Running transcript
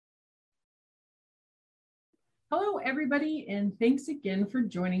Hello, everybody, and thanks again for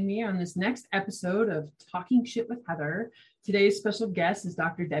joining me on this next episode of Talking Shit with Heather. Today's special guest is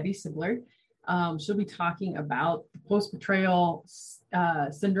Dr. Debbie Sibler. She'll be talking about the post-betrayal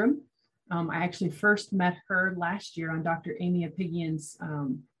syndrome. I actually first met her last year on Dr. Amy Apigian's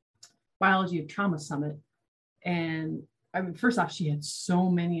Biology of Trauma Summit. And first off, she had so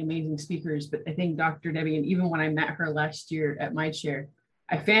many amazing speakers, but I think Dr. Debbie, and even when I met her last year at MindShare,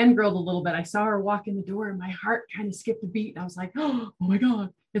 I fangirled a little bit. I saw her walk in the door and my heart kind of skipped a beat. And I was like, oh my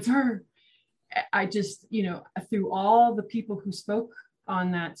God, it's her. I just, through all the people who spoke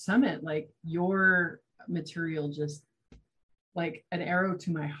on that summit, like your material, just like an arrow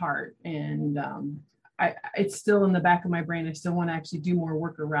to my heart. And it's still in the back of my brain. I still want to actually do more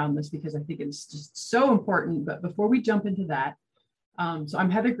work around this because I think it's just so important. But before we jump into that, so I'm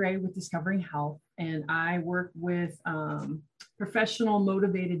Heather Gray with Discovering Health, and I work with professional,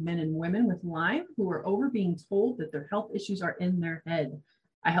 motivated men and women with Lyme who are over being told that their health issues are in their head.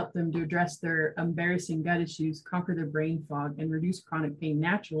 I help them to address their embarrassing gut issues, conquer their brain fog, and reduce chronic pain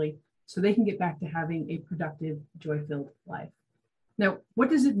naturally so they can get back to having a productive, joy-filled life. Now,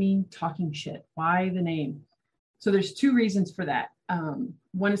 what does it mean talking shit? Why the name? So there's two reasons for that.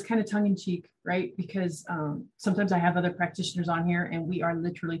 One is kind of tongue in cheek, right? Because sometimes I have other practitioners on here and we are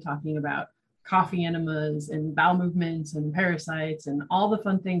literally talking about coffee enemas and bowel movements and parasites and all the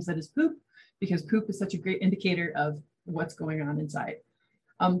fun things that is poop, because poop is such a great indicator of what's going on inside.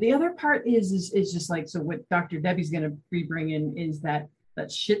 The other part is just like, so what Dr. Debbie's going to be bringing is that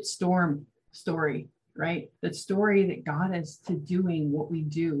shit storm story, right? That story that got us to doing what we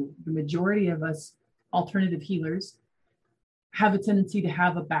do. The majority of us alternative healers have a tendency to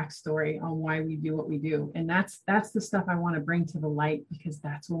have a backstory on why we do what we do. And that's the stuff I want to bring to the light, because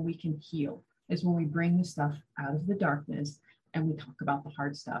that's when we can heal, is when we bring the stuff out of the darkness and we talk about the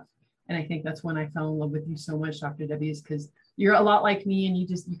hard stuff. And I think that's when I fell in love with you so much, Dr. Debbie, is because you're a lot like me and you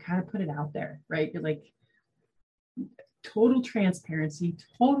kind of put it out there, right? You're like total transparency,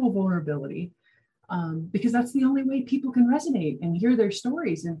 total vulnerability, because that's the only way people can resonate and hear their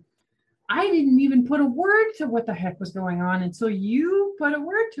stories. And I didn't even put a word to what the heck was going on until you put a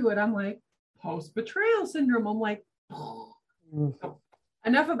word to it. I'm like, post-betrayal syndrome. I'm like, oh. So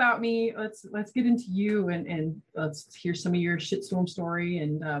enough about me. Let's get into you and let's hear some of your shitstorm story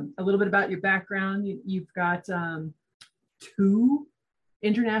and a little bit about your background. You've got 2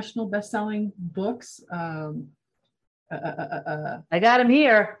 international best-selling books. I got him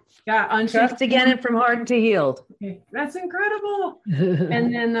here. Yeah, Trust Again and From Hardened to Healed. Okay, that's incredible.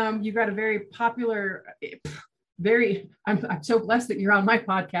 And then you've got a very popular, I'm so blessed that you're on my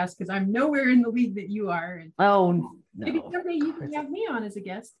podcast because I'm nowhere in the league that you are. And no. Maybe someday you can have me on as a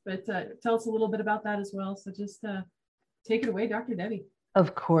guest, but tell us a little bit about that as well. So just take it away, Dr. Debbie.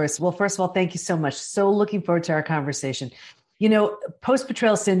 Of course. Well, first of all, thank you so much. So looking forward to our conversation.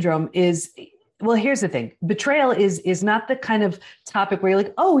 Post-betrayal syndrome is, well, here's the thing. Betrayal is not the kind of topic where you're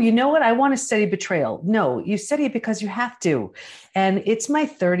like, oh, you know what? I want to study betrayal. No, you study it because you have to. And it's my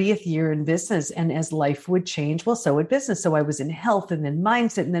 30th year in business. And as life would change, well, so would business. So I was in health and then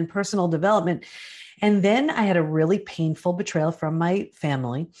mindset and then personal development. And then I had a really painful betrayal from my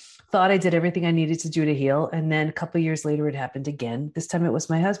family. Thought I did everything I needed to do to heal. And then a couple of years later, it happened again. This time it was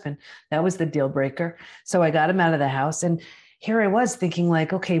my husband. That was the deal breaker. So I got him out of the house. And here I was thinking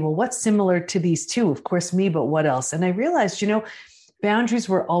like, okay, well, what's similar to these two? Of course, me, but what else? And I realized, boundaries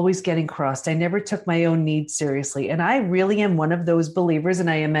were always getting crossed. I never took my own needs seriously. And I really am one of those believers, and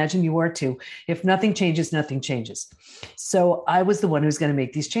I imagine you are too. If nothing changes, nothing changes. So I was the one who's going to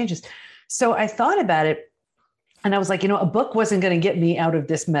make these changes. So I thought about it. And I was like, a book wasn't going to get me out of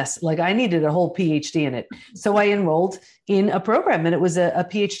this mess. Like I needed a whole PhD in it. So I enrolled in a program, and it was a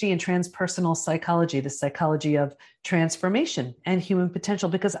PhD in transpersonal psychology, the psychology of transformation and human potential,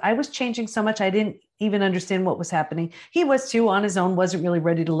 because I was changing so much. I didn't even understand what was happening. He was too, on his own, wasn't really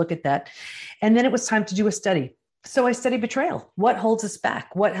ready to look at that. And then it was time to do a study. So I studied betrayal. What holds us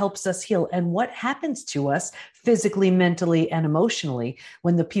back? What helps us heal? And what happens to us physically, mentally, and emotionally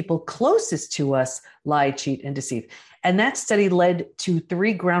when the people closest to us lie, cheat, and deceive? And that study led to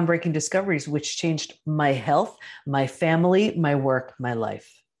 3 groundbreaking discoveries, which changed my health, my family, my work, my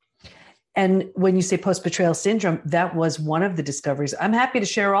life. And when you say post-betrayal syndrome, that was one of the discoveries. I'm happy to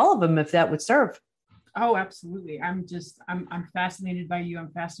share all of them if that would serve. Oh, absolutely. I'm fascinated by you.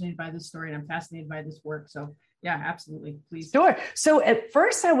 I'm fascinated by this story, and I'm fascinated by this work. So yeah, absolutely. Please. Sure. So at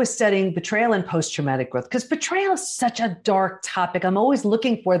first I was studying betrayal and post-traumatic growth because betrayal is such a dark topic. I'm always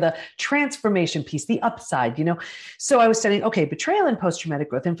looking for the transformation piece, the upside, So I was studying, betrayal and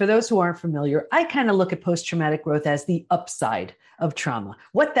post-traumatic growth. And for those who aren't familiar, I kind of look at post-traumatic growth as the upside of trauma,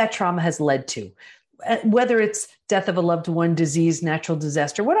 what that trauma has led to. whether it's death of a loved one, disease, natural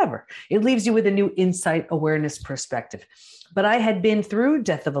disaster, whatever. It leaves you with a new insight, awareness, perspective. But I had been through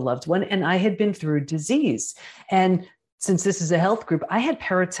death of a loved one, and I had been through disease. And since this is a health group, I had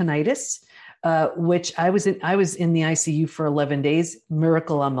peritonitis, which I was in the ICU for 11 days.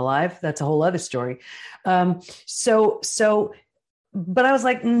 Miracle I'm alive. That's a whole other story. But I was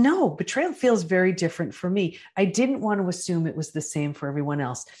like, no, betrayal feels very different for me. I didn't want to assume it was the same for everyone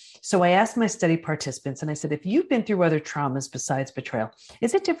else. So I asked my study participants, and I said, if you've been through other traumas besides betrayal,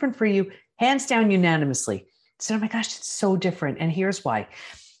 is it different for you? Hands down, unanimously. I said, oh my gosh, it's so different. And here's why.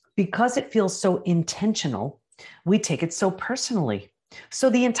 Because it feels so intentional, we take it so personally. So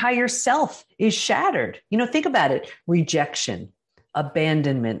the entire self is shattered. Think about it. Rejection,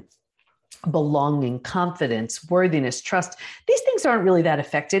 abandonment, belonging, confidence, worthiness, trust. These things aren't really that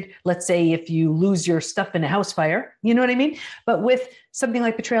affected. Let's say if you lose your stuff in a house fire, you know what I mean? But with something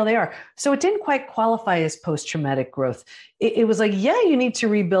like betrayal, they are. So it didn't quite qualify as post-traumatic growth. It was like, yeah, you need to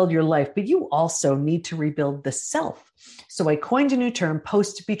rebuild your life, but you also need to rebuild the self. So I coined a new term,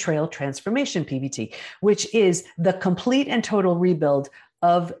 post-betrayal transformation, PBT, which is the complete and total rebuild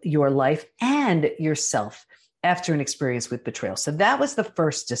of your life and yourself after an experience with betrayal. So that was the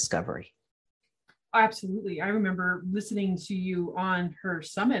first discovery. Absolutely. I remember listening to you on her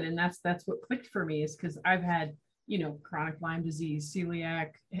summit, and that's what clicked for me, is because I've had, chronic Lyme disease,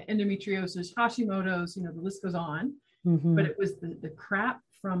 celiac, endometriosis, Hashimoto's, the list goes on. Mm-hmm. But it was the crap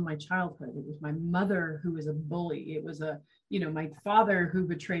from my childhood. It was my mother who was a bully. It was my father who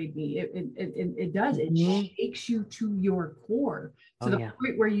betrayed me. It does. It mm-hmm. shakes you to your core to the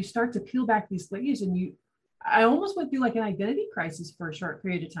point where you start to peel back these layers, and I almost went through like an identity crisis for a short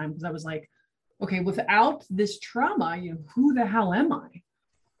period of time, because I was like, okay, without this trauma, who the hell am I?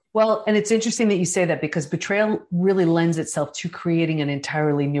 Well, and it's interesting that you say that, because betrayal really lends itself to creating an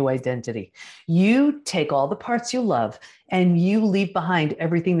entirely new identity. You take all the parts you love and you leave behind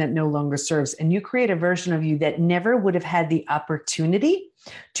everything that no longer serves. And you create a version of you that never would have had the opportunity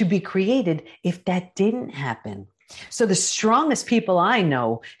to be created if that didn't happen. So the strongest people I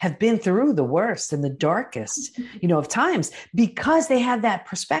know have been through the worst and the darkest, of times, because they have that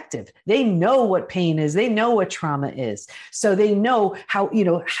perspective. They know what pain is. They know what trauma is. So they know how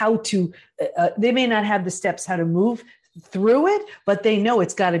to, they may not have the steps how to move through it, but they know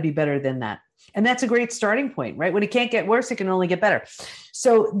it's got to be better than that. And that's a great starting point, right? When it can't get worse, it can only get better.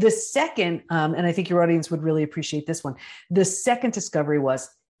 So the second, and I think your audience would really appreciate this one. The second discovery was,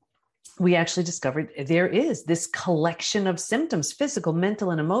 we actually discovered there is this collection of symptoms, physical, mental,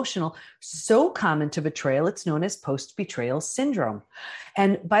 and emotional, so common to betrayal. It's known as post-betrayal syndrome.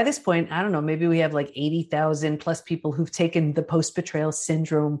 And by this point, I don't know, maybe we have like 80,000 plus people who've taken the post-betrayal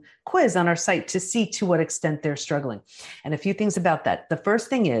syndrome quiz on our site to see to what extent they're struggling. And a few things about that. The first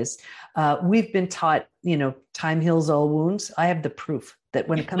thing is we've been taught, time heals all wounds. I have the proof that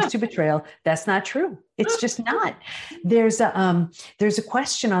when it comes to betrayal, that's not true. It's just not. There's a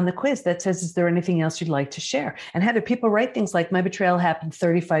question on the quiz that says, is there anything else you'd like to share? And Heather, people write things like, my betrayal happened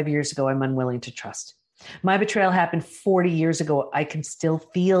 35 years ago. I'm unwilling to trust. My betrayal happened 40 years ago. I can still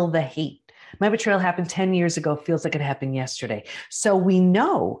feel the hate. My betrayal happened 10 years ago. Feels like it happened yesterday. So we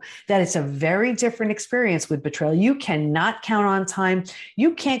know that it's a very different experience with betrayal. You cannot count on time.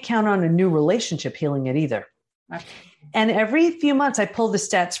 You can't count on a new relationship healing it either. And every few months, I pull the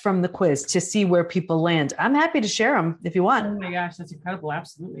stats from the quiz to see where people land. I'm happy to share them if you want. Oh my gosh, that's incredible.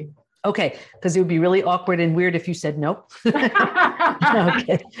 Absolutely. Okay, because it would be really awkward and weird if you said no.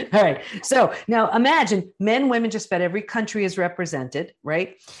 Okay, all right. So now imagine men, women, just about every country is represented,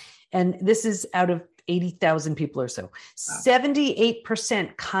 right? And this is out of 80,000 people or so. Wow.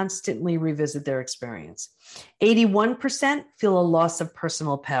 78% constantly revisit their experience. 81% feel a loss of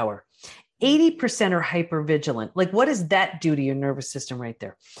personal power. 80% are hypervigilant. Like, what does that do to your nervous system right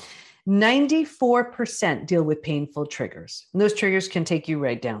there? 94% deal with painful triggers. And those triggers can take you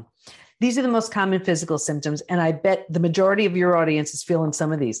right down. These are the most common physical symptoms. And I bet the majority of your audience is feeling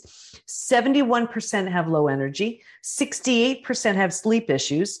some of these. 71% have low energy. 68% have sleep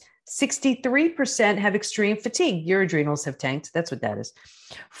issues. 63% have extreme fatigue. Your adrenals have tanked. That's what that is.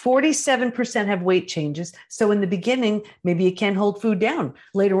 47% have weight changes. So in the beginning, maybe you can't hold food down.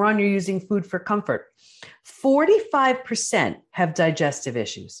 Later on, you're using food for comfort. 45% have digestive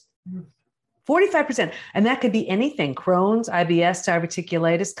issues. 45%. And that could be anything: Crohn's, IBS,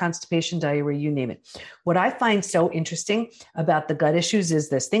 diverticulitis, constipation, diarrhea, you name it. What I find so interesting about the gut issues is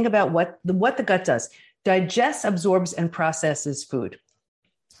this. Think about what the gut does. Digests, absorbs, and processes food.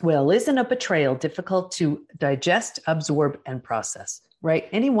 Well, isn't a betrayal difficult to digest, absorb, and process, right?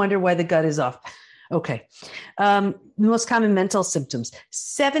 Any wonder why the gut is off? Okay. The most common mental symptoms,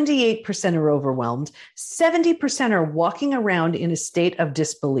 78% are overwhelmed. 70% are walking around in a state of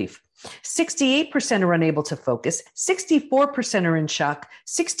disbelief. 68% are unable to focus. 64% are in shock.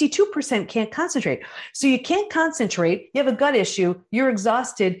 62% can't concentrate. So you can't concentrate. You have a gut issue. You're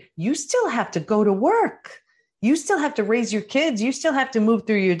exhausted. You still have to go to work. You still have to raise your kids. You still have to move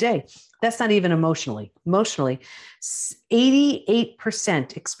through your day. That's not even emotionally. Emotionally,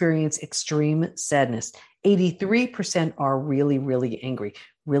 88% experience extreme sadness. 83% are really, really angry.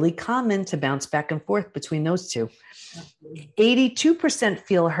 Really common to bounce back and forth between those two. 82%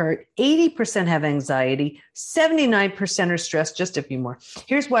 feel hurt. 80% have anxiety. 79% are stressed. Just a few more.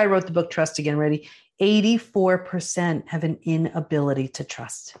 Here's why I wrote the book, Trust Again. Ready? 84% have an inability to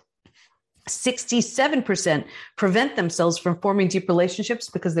trust. 67% prevent themselves from forming deep relationships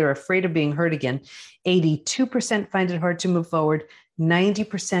because they're afraid of being hurt again. 82% find it hard to move forward.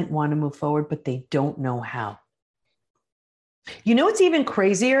 90% want to move forward, but they don't know how. You know what's even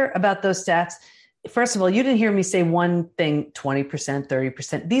crazier about those stats? First of all, you didn't hear me say one thing, 20%,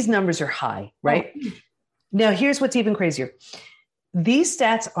 30%. These numbers are high, right? Oh. Now, here's what's even crazier. These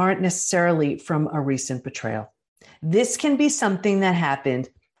stats aren't necessarily from a recent betrayal. This can be something that happened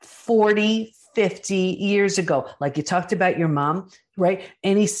 40, 50 years ago. Like you talked about your mom, right?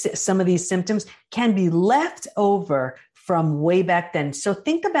 Some of these symptoms can be left over from way back then. So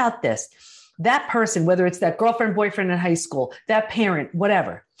think about this. That person, whether it's that girlfriend, boyfriend in high school, that parent,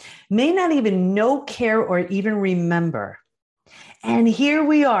 whatever, may not even know, care, or even remember. And here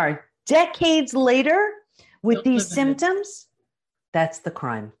we are, decades later, with these symptoms. That's the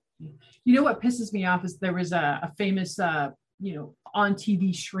crime. You know what pisses me off is there was a famous, on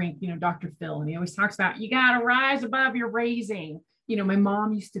TV shrink, Dr. Phil, and he always talks about, you got to rise above your raising. My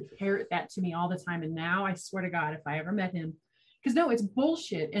mom used to parrot that to me all the time. And now I swear to God, if I ever met him, because no, it's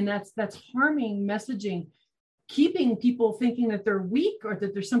bullshit. And that's harming messaging, keeping people thinking that they're weak or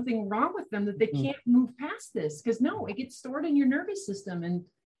that there's something wrong with them, that they can't move past this. Because no, it gets stored in your nervous system. And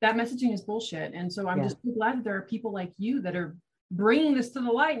that messaging is bullshit. And so I'm just so glad that there are people like you that are bringing this to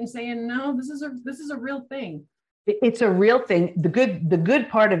the light and saying, no, this is a real thing. It's a real thing. The good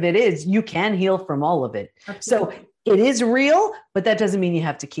part of it is you can heal from all of it. Absolutely. So it is real, but that doesn't mean you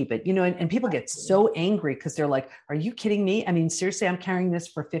have to keep it, and people get so angry because they're like, are you kidding me? I mean, seriously, I'm carrying this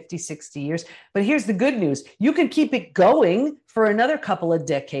for 50, 60 years. But here's the good news. You can keep it going for another couple of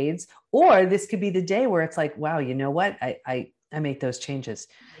decades, or this could be the day where it's like, wow, you know what? I make those changes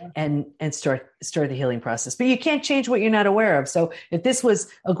and start the healing process. But you can't change what you're not aware of. So if this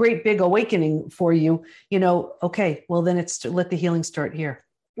was a great big awakening for you, okay, well then let the healing start here.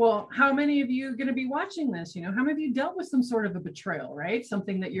 Well, how many of you are going to be watching this? How many of you dealt with some sort of a betrayal, right?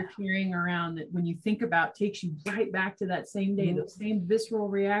 Something that you're carrying around that when you think about takes you right back to that same day, those same visceral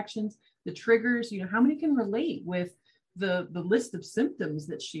reactions, the triggers, how many can relate with the list of symptoms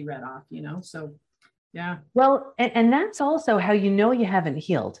that she read off, so yeah. Well, and that's also how you haven't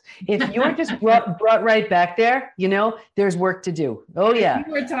healed. If you're just brought right back there, there's work to do. Oh yeah.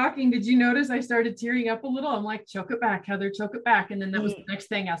 We were talking. Did you notice I started tearing up a little? I'm like, choke it back, Heather, choke it back. And then that was the next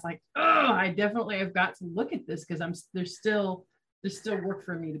thing. I was like, oh, I definitely have got to look at this because there's still work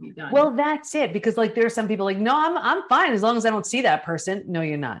for me to be done. Well, that's it. Because there are some people like, no, I'm fine as long as I don't see that person. No,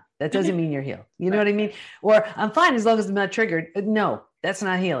 you're not. That doesn't mean you're healed. You know what I mean? Or I'm fine as long as I'm not triggered. No. That's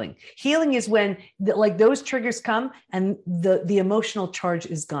not healing. Healing is when those triggers come and the emotional charge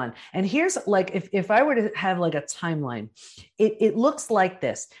is gone. And here's if I were to have a timeline, it looks like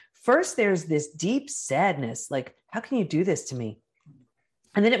this. First, there's this deep sadness. Like, how can you do this to me?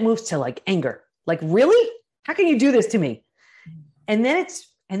 And then it moves to anger. Like, really? How can you do this to me? And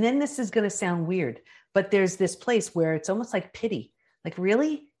then this is going to sound weird, but there's this place where it's almost like pity. Like,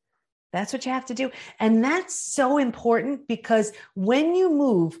 really? That's what you have to do. And that's so important because when you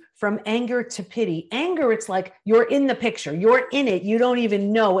move from anger to pity, anger, it's like you're in the picture, you're in it, you don't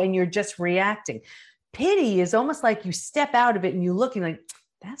even know, and you're just reacting. Pity is almost like you step out of it and you're looking like,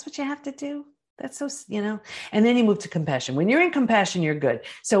 that's what you have to do. That's so, and then you move to compassion. When you're in compassion, you're good.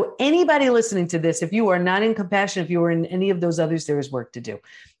 So anybody listening to this, if you are not in compassion, if you are in any of those others, there is work to do.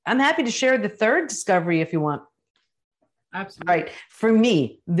 I'm happy to share the third discovery if you want. Absolutely. All right. For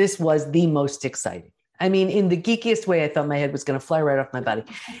me, this was the most exciting. I mean, in the geekiest way, I thought my head was going to fly right off my body.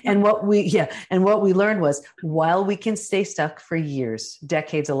 And what we learned was while we can stay stuck for years,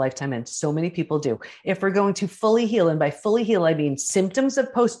 decades, a lifetime, and so many people do, if we're going to fully heal, and by fully heal, I mean symptoms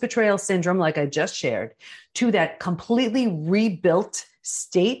of post-betrayal syndrome, like I just shared, to that completely rebuilt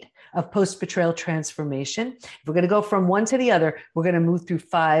state of post-betrayal transformation. If we're going to go from one to the other, we're going to move through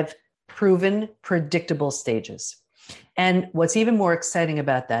 5 proven, predictable stages. And what's even more exciting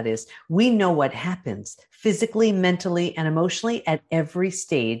about that is we know what happens physically, mentally, and emotionally at every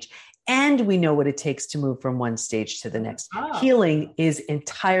stage. And we know what it takes to move from one stage to the next. Oh. Healing is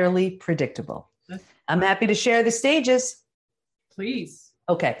entirely predictable. I'm happy to share the stages. Please.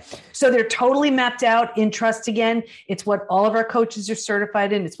 Okay. So they're totally mapped out in Trust Again. It's what all of our coaches are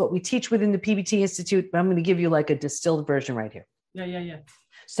certified in. It's what we teach within the PBT Institute, but I'm going to give you like a distilled version right here. Yeah.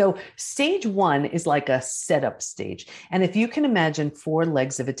 So stage 1 is like a setup stage. And if you can imagine 4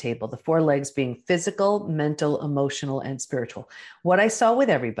 legs of a table, the 4 legs being physical, mental, emotional, and spiritual. What I saw with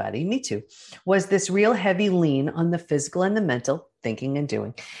everybody, me too, was this real heavy lean on the physical and the mental, thinking and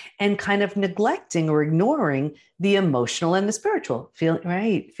doing, and kind of neglecting or ignoring the emotional and the spiritual,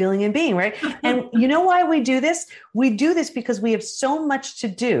 feeling and being, right? And you know why we do this? We do this because we have so much to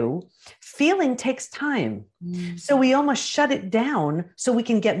do. Feeling takes time. So we almost shut it down so we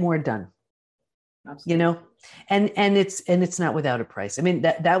can get more done. Absolutely. You know, and it's not without a price. I mean,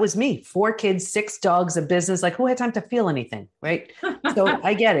 that was me, 4 kids, 6 dogs, a business, like who had time to feel anything? Right. So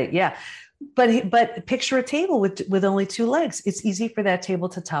I get it. Yeah. But picture a table with only 2 legs. It's easy for that table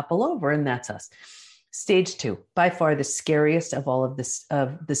to topple over, and that's us. Stage 2, by far the scariest of all of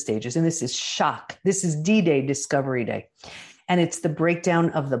the stages. And this is shock. This is D-Day, Discovery Day. And it's the breakdown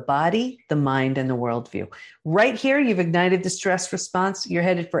of the body, the mind, and the worldview. Right here, you've ignited the stress response. You're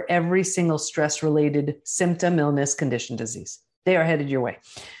headed for every single stress-related symptom, illness, condition, disease. They are headed your way.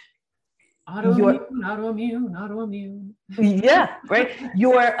 Autoimmune. Yeah, right.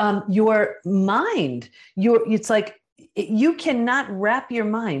 Your mind, it's like you cannot wrap your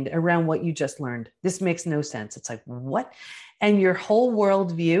mind around what you just learned. This makes no sense. It's like, what? And your whole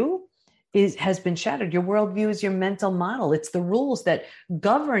worldview has been shattered. Your worldview is your mental model. It's the rules that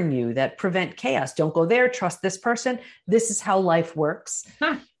govern you, that prevent chaos. Don't go there. Trust this person. This is how life works.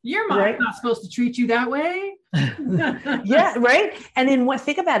 Your mind's not supposed to treat you that way. Yeah, right. And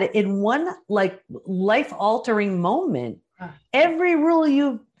think about it, in one like life-altering moment, every rule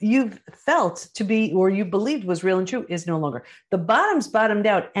you've felt to be or you believed was real and true is no longer. The bottom's bottomed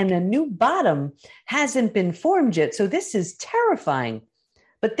out, and a new bottom hasn't been formed yet. So this is terrifying.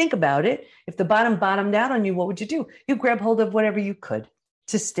 But think about it. If the bottom bottomed out on you, what would you do? You grab hold of whatever you could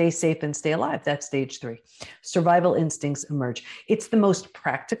to stay safe and stay alive. That's stage 3. Survival instincts emerge. It's the most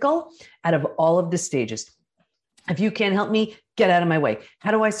practical out of all of the stages. If you can't help me, get out of my way. How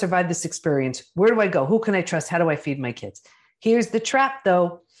do I survive this experience? Where do I go? Who can I trust? How do I feed my kids? Here's the trap,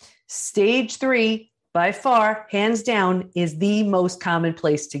 though. Stage 3, by far, hands down, is the most common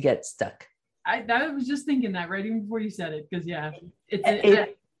place to get stuck. I was just thinking that right even before you said it, because it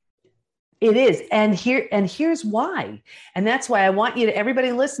is. And here's why. And that's why I want you to,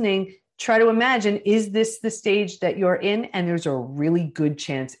 everybody listening, try to imagine, is this the stage that you're in? And there's a really good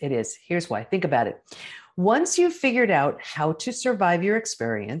chance it is. Here's why. Think about it. Once you've figured out how to survive your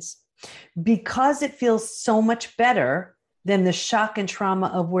experience, because it feels so much better than the shock and trauma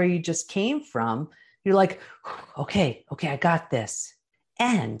of where you just came from, you're like, okay, I got this.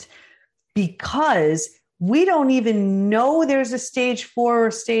 And because we don't even know there's a stage 4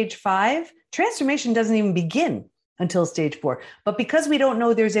 or stage 5, transformation doesn't even begin until stage 4. But because we don't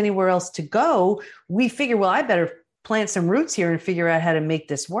know there's anywhere else to go, we figure, well, I better plant some roots here and figure out how to make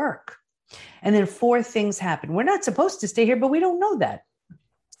this work. And then 4 things happen. We're not supposed to stay here, but we don't know that.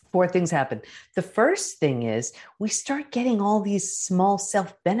 4 things happen. The first thing is we start getting all these small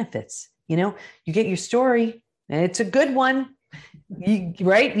self-benefits. You know, you get your story, and it's a good one.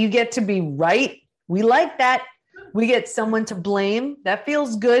 You get to be right. We like that. We get someone to blame. That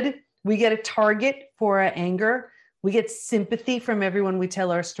feels good. We get a target for our anger. We get sympathy from everyone we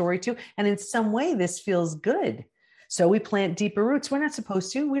tell our story to. And in some way, this feels good. So we plant deeper roots. We're not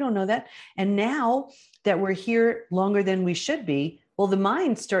supposed to. We don't know that. And now that we're here longer than we should be, well, the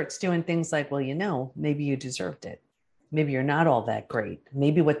mind starts doing things like, well, you know, maybe you deserved it. Maybe you're not all that great.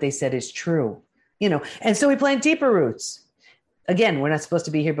 Maybe what they said is true, you know. And so we plant deeper roots. Again, we're not supposed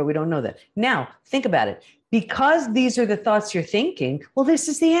to be here, but we don't know that. Now, think about it. Because these are the thoughts you're thinking, well, this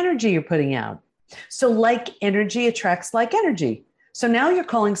is the energy you're putting out. So like energy attracts like energy. So now you're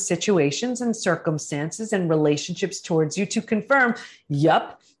calling situations and circumstances and relationships towards you to confirm,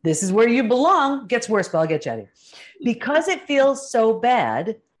 yup, this is where you belong. Gets worse, but I'll get you out of here. Because it feels so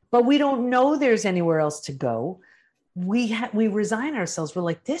bad, but we don't know there's anywhere else to go, we resign ourselves. We're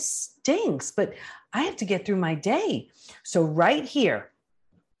like, this stinks, but I have to get through my day. So right here,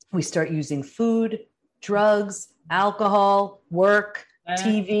 we start using food, drugs, alcohol, work,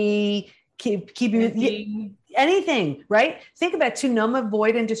 TV, keep anything, right? Think about it, to numb,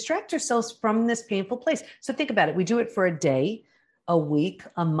 avoid, and distract ourselves from this painful place. So think about it. We do it for a day, a week,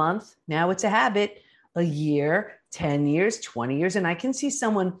 a month. Now it's a habit, a year, 10 years, 20 years, and I can see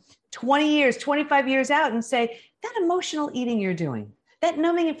someone 20 years, 25 years out and say, that emotional eating you're doing, that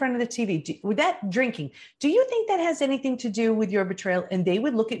numbing in front of the TV, with that drinking, do you think that has anything to do with your betrayal? And they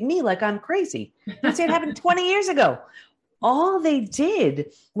would look at me like I'm crazy. They'd say it happened 20 years ago. All they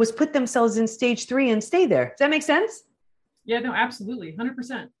did was put themselves in stage 3 and stay there. Does that make sense? Yeah, no, absolutely.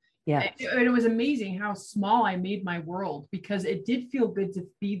 100%. Yeah. It was amazing how small I made my world, because it did feel good to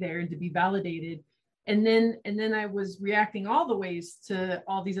be there and to be validated. And then I was reacting all the ways to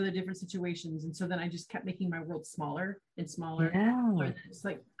all these other different situations. And so then I just kept making my world smaller and smaller. Yeah. It's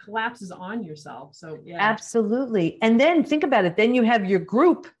like collapses on yourself. So yeah. Absolutely. And then think about it. Then you have your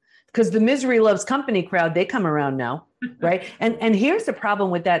group, because the misery loves company crowd, they come around now, right? And here's the problem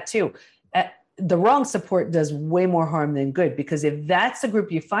with that too. The wrong support does way more harm than good, because if that's the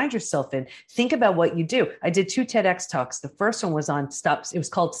group you find yourself in, think about what you do. I did 2 TEDx talks. The first one was on stop. It was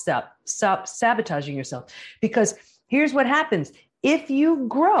called Stop Sabotaging Yourself. Because here's what happens. If you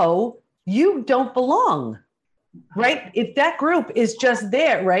grow, you don't belong, right? If that group is just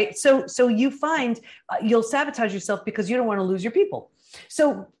there, right? So you find you'll sabotage yourself because you don't want to lose your people.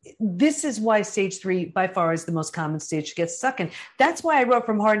 So this is why stage 3 by far is the most common stage to get stuck in. That's why I wrote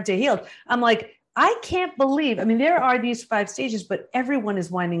From Hardened to Healed. I'm like, I can't believe, I mean, there are these 5 stages, but everyone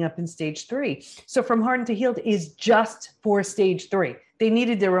is winding up in stage 3. So From Hardened to Healed is just for stage 3. They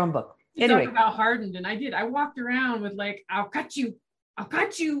needed their own book. Anyway. Talk about hardened. And I walked around with like, I'll cut you,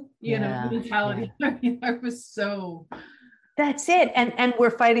 you know, mentality. Yeah. I mean, I was so... That's it. And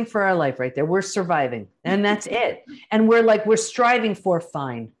we're fighting for our life right there. We're surviving, and that's it. And we're striving for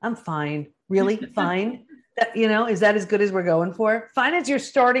fine. I'm fine. Really? Fine. That, you know, is that as good as we're going for? Fine is your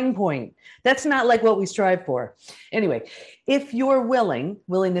starting point. That's not like what we strive for. Anyway, if you're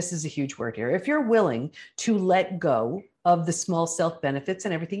willingness is a huge word here. If you're willing to let go of the small self benefits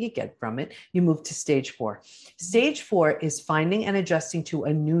and everything you get from it, you move to stage 4. Stage 4 is finding and adjusting to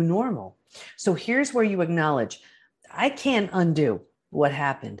a new normal. So here's where you acknowledge, I can't undo what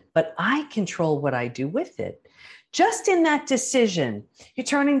happened, but I control what I do with it. Just in that decision, you're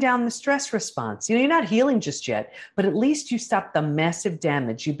turning down the stress response. You know, you're not healing just yet, but at least you stop the massive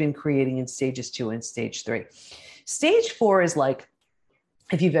damage you've been creating in stages 2 and stage 3. Stage 4 is like,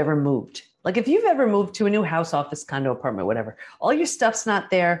 if you've ever moved, to a new house, office, condo, apartment, whatever, all your stuff's not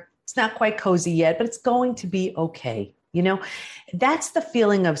there. It's not quite cozy yet, but it's going to be okay. You know, that's the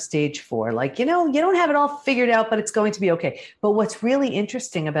feeling of stage 4. Like, you know, you don't have it all figured out, but it's going to be okay. But what's really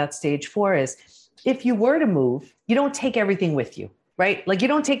interesting about stage 4 is if you were to move, you don't take everything with you, right? Like you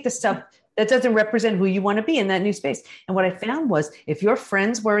don't take the stuff that doesn't represent who you want to be in that new space. And what I found was if your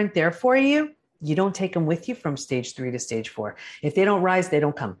friends weren't there for you, you don't take them with you from stage 3 to stage 4. If they don't rise, they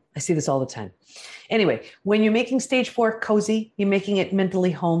don't come. I see this all the time. Anyway, when you're making stage 4 cozy, you're making it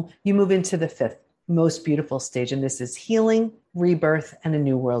mentally home, you move into the 5th. Most beautiful stage. And this is healing, rebirth, and a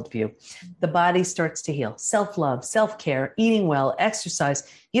new worldview. The body starts to heal. Self-love, self-care, eating well, exercise.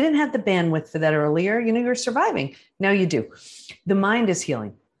 You didn't have the bandwidth for that earlier. You know, you're surviving. Now you do. The mind is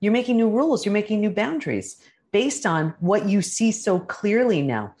healing. You're making new rules. You're making new boundaries based on what you see so clearly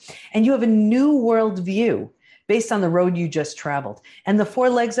now. And you have a new worldview based on the road you just traveled. And the 4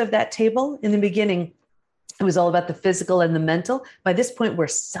 legs of that table in the beginning, it was all about the physical and the mental. By this point, we're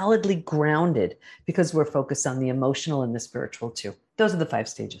solidly grounded because we're focused on the emotional and the spiritual too. Those are the 5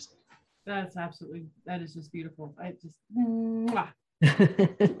 stages. That is just beautiful.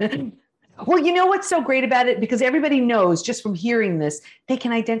 Well, you know what's so great about it? Because everybody knows just from hearing this, they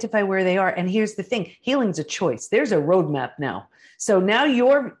can identify where they are. And here's the thing, healing's a choice. There's a roadmap now. So now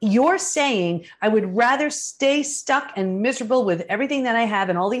you're saying, I would rather stay stuck and miserable with everything that I have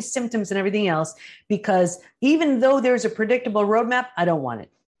and all these symptoms and everything else, because even though there's a predictable roadmap, I don't want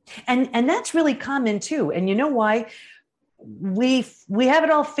it. And that's really common too. And you know why? We have it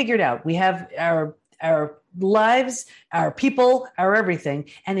all figured out. We have our lives, our people, our everything.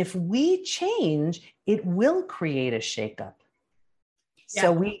 And if we change, it will create a shakeup. Yeah.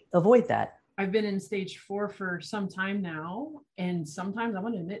 So we avoid that. I've been in stage 4 for some time now. And sometimes I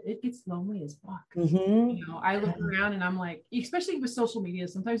want to admit it gets lonely as fuck. Mm-hmm. You know, I look around and I'm like, especially with social media,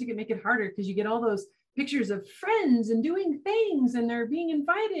 sometimes you can make it harder because you get all those pictures of friends and doing things and they're being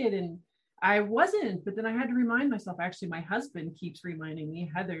invited. And I wasn't, but then I had to remind myself, actually, my husband keeps reminding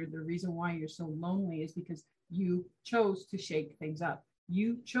me, Heather, the reason why you're so lonely is because you chose to shake things up.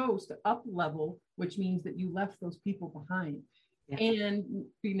 You chose to up level, which means that you left those people behind. Yeah. And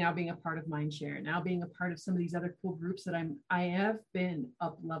now being a part of Mindshare, now being a part of some of these other cool groups that I have been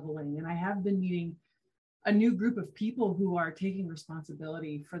up leveling, and I have been meeting a new group of people who are taking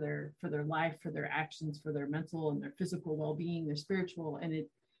responsibility for their life, for their actions, for their mental and their physical well-being, their spiritual, and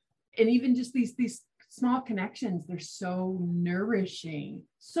even just these small connections, they're so nourishing,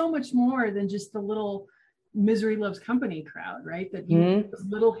 so much more than just the little misery loves company crowd, right? That you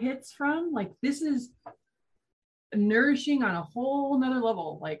little hits from. Like, this is nourishing on a whole nother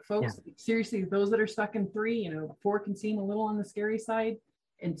level. Like, folks, seriously, those that are stuck in 3, 4 can seem a little on the scary side,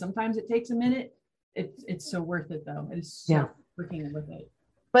 and sometimes it takes a minute. It's so worth it, though. It is so freaking worth it.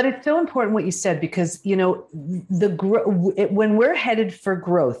 But it's so important what you said, because, when we're headed for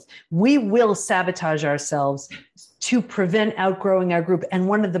growth, we will sabotage ourselves to prevent outgrowing our group. And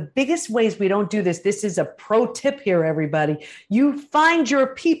one of the biggest ways we don't do this is a pro tip here, everybody. You find your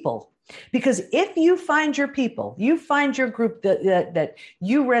people. Because if you find your people, you find your group that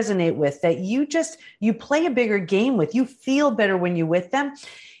you resonate with, that you play a bigger game with, you feel better when you're with them,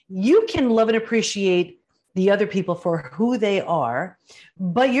 you can love and appreciate the other people for who they are,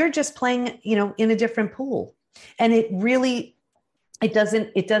 but you're just playing, in a different pool. And it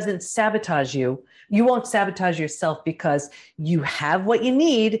doesn't sabotage you. You won't sabotage yourself, because you have what you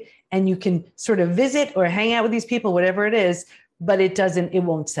need and you can sort of visit or hang out with these people, whatever it is, but it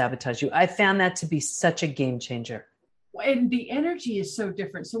won't sabotage you. I found that to be such a game changer. And the energy is so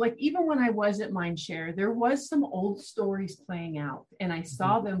different. So, like, even when I was at Mindshare, there was some old stories playing out, and I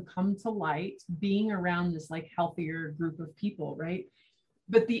saw them come to light being around this like healthier group of people, right?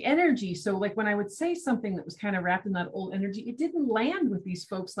 But the energy, so like when I would say something that was kind of wrapped in that old energy, it didn't land with these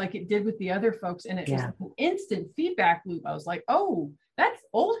folks like it did with the other folks. And it was like an instant feedback loop. I was like, oh, that's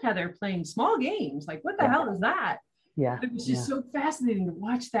old Heather playing small games. Like, what the hell is that? Yeah. It was just so fascinating to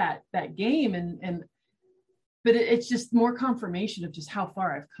watch that game. But it's just more confirmation of just how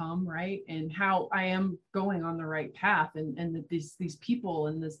far I've come, right? And how I am going on the right path, and that these people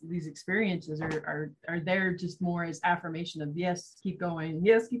and these experiences are there just more as affirmation of, yes, keep going.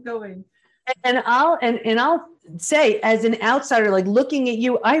 Yes, keep going. And I'll say, as an outsider, like looking at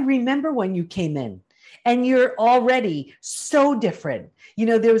you, I remember when you came in and you're already so different.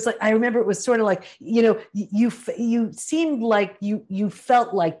 There was I remember it was sort of like, you seemed like you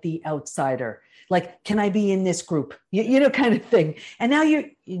felt like the outsider. Like, can I be in this group? Kind of thing. And now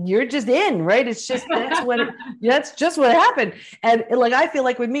you're just in, right? It's just, that's just what happened. And like, I feel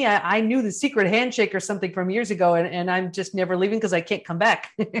like with me, I knew the secret handshake or something from years ago, and I'm just never leaving because I can't come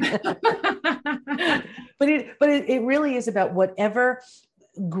back. But it really is about whatever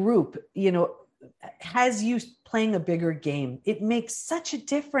group, has you playing a bigger game. It makes such a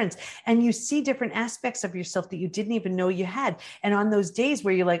difference. And you see different aspects of yourself that you didn't even know you had. And on those days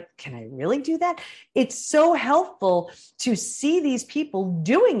where you're like, can I really do that? It's so helpful to see these people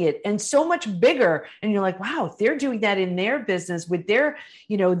doing it, and so much bigger. And you're like, wow, if they're doing that in their business with their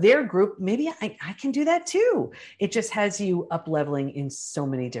group, maybe I can do that too. It just has you up leveling in so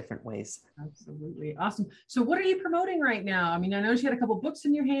many different ways. Absolutely. Awesome. So what are you promoting right now? I mean, I noticed you had a couple of books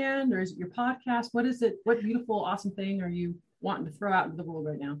in your hand, or is it your podcast? What is it? What beautiful, awesome thing are you wanting to throw out into the world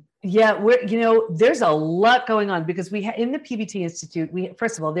right now? Yeah, there's a lot going on, because we in the PBT Institute,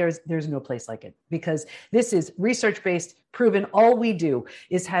 first of all, there's no place like it, because this is research-based, proven. All we do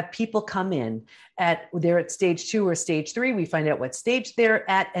is have people come in they're at stage 2 or stage 3. We find out what stage they're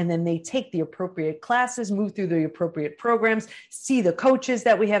at, and then they take the appropriate classes, move through the appropriate programs, see the coaches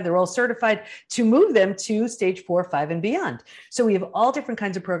that we have. They're all certified to move them to stage 4, 5, and beyond. So we have all different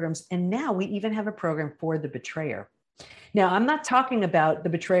kinds of programs. And now we even have a program for the betrayer. Now, I'm not talking about the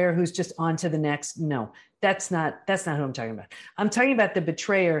betrayer who's just on to the next. No, that's not who I'm talking about. I'm talking about the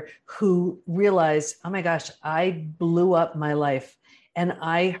betrayer who realized, oh my gosh, I blew up my life, and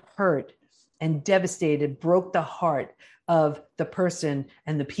I hurt and devastated, broke the heart of the person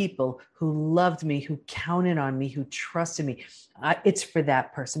and the people who loved me, who counted on me, who trusted me. It's for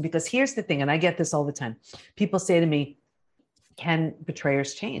that person. Because here's the thing, and I get this all the time. People say to me, can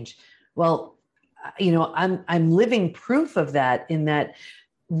betrayers change? Well, I'm living proof of that, in that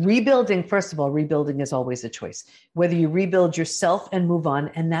rebuilding, first of all, rebuilding is always a choice. Whether you rebuild yourself and move on,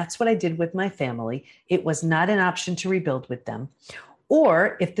 and that's what I did with my family. It was not an option to rebuild with them.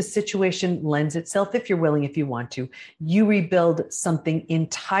 Or if the situation lends itself, if you're willing, if you want to, you rebuild something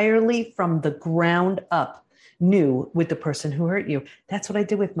entirely from the ground up, new, with the person who hurt you. That's what I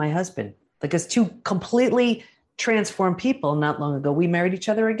did with my husband. Like, as two completely transformed people not long ago, we married each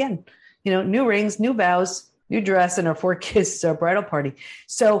other again. New rings, new vows, new dress, and our 4 kids' bridal party.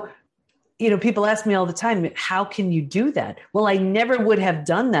 So, people ask me all the time, how can you do that? Well, I never would have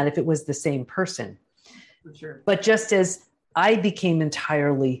done that if it was the same person. For sure. But just as I became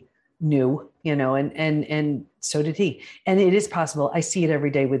entirely new, and so did he. And it is possible. I see it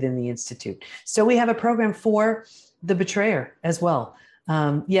every day within the Institute. So we have a program for the betrayer as well.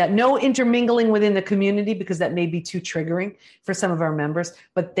 Yeah, no intermingling within the community because that may be too triggering for some of our members,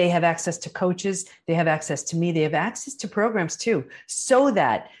 but they have access to coaches, they have access to me, they have access to programs too, so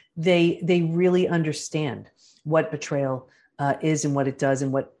that they really understand what betrayal is and what it does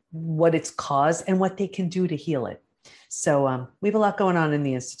and what it's caused and what they can do to heal it. So we have a lot going on in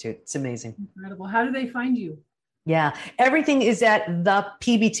the Institute. It's amazing. Incredible. How do they find you? Yeah, everything is at the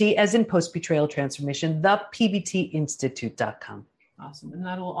PBT, as in post betrayal transformation, thepbtinstitute.com. Awesome. And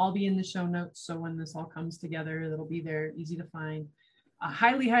that'll all be in the show notes. So when this all comes together, it'll be there, easy to find. I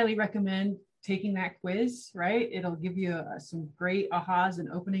highly, highly recommend taking that quiz, right? It'll give you some great ahas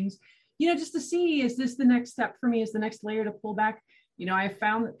and openings, just to see, is this the next step for me? Is the next layer to pull back? I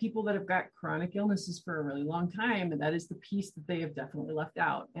found that people that have got chronic illnesses for a really long time, and that is the piece that they have definitely left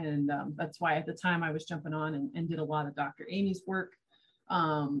out. And that's why at the time I was jumping on and did a lot of Dr. Amy's work,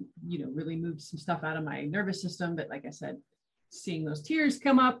 really moved some stuff out of my nervous system. But like I said, seeing those tears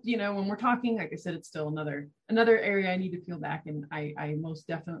come up, when we're talking, like I said, it's still another area I need to peel back. And I most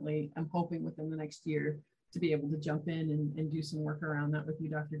definitely am hoping within the next year to be able to jump in and do some work around that with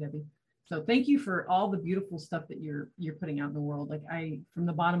you, Dr. Debbie. So thank you for all the beautiful stuff that you're putting out in the world. Like from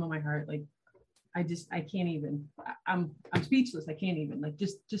the bottom of my heart, like I can't even, I'm speechless. I can't even, like,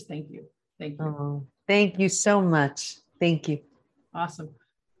 just thank you. Thank you. Oh, thank you so much. Thank you. Awesome.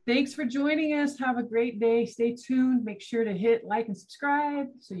 Thanks for joining us. Have a great day. Stay tuned. Make sure to hit like and subscribe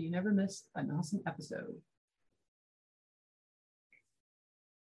so you never miss an awesome episode.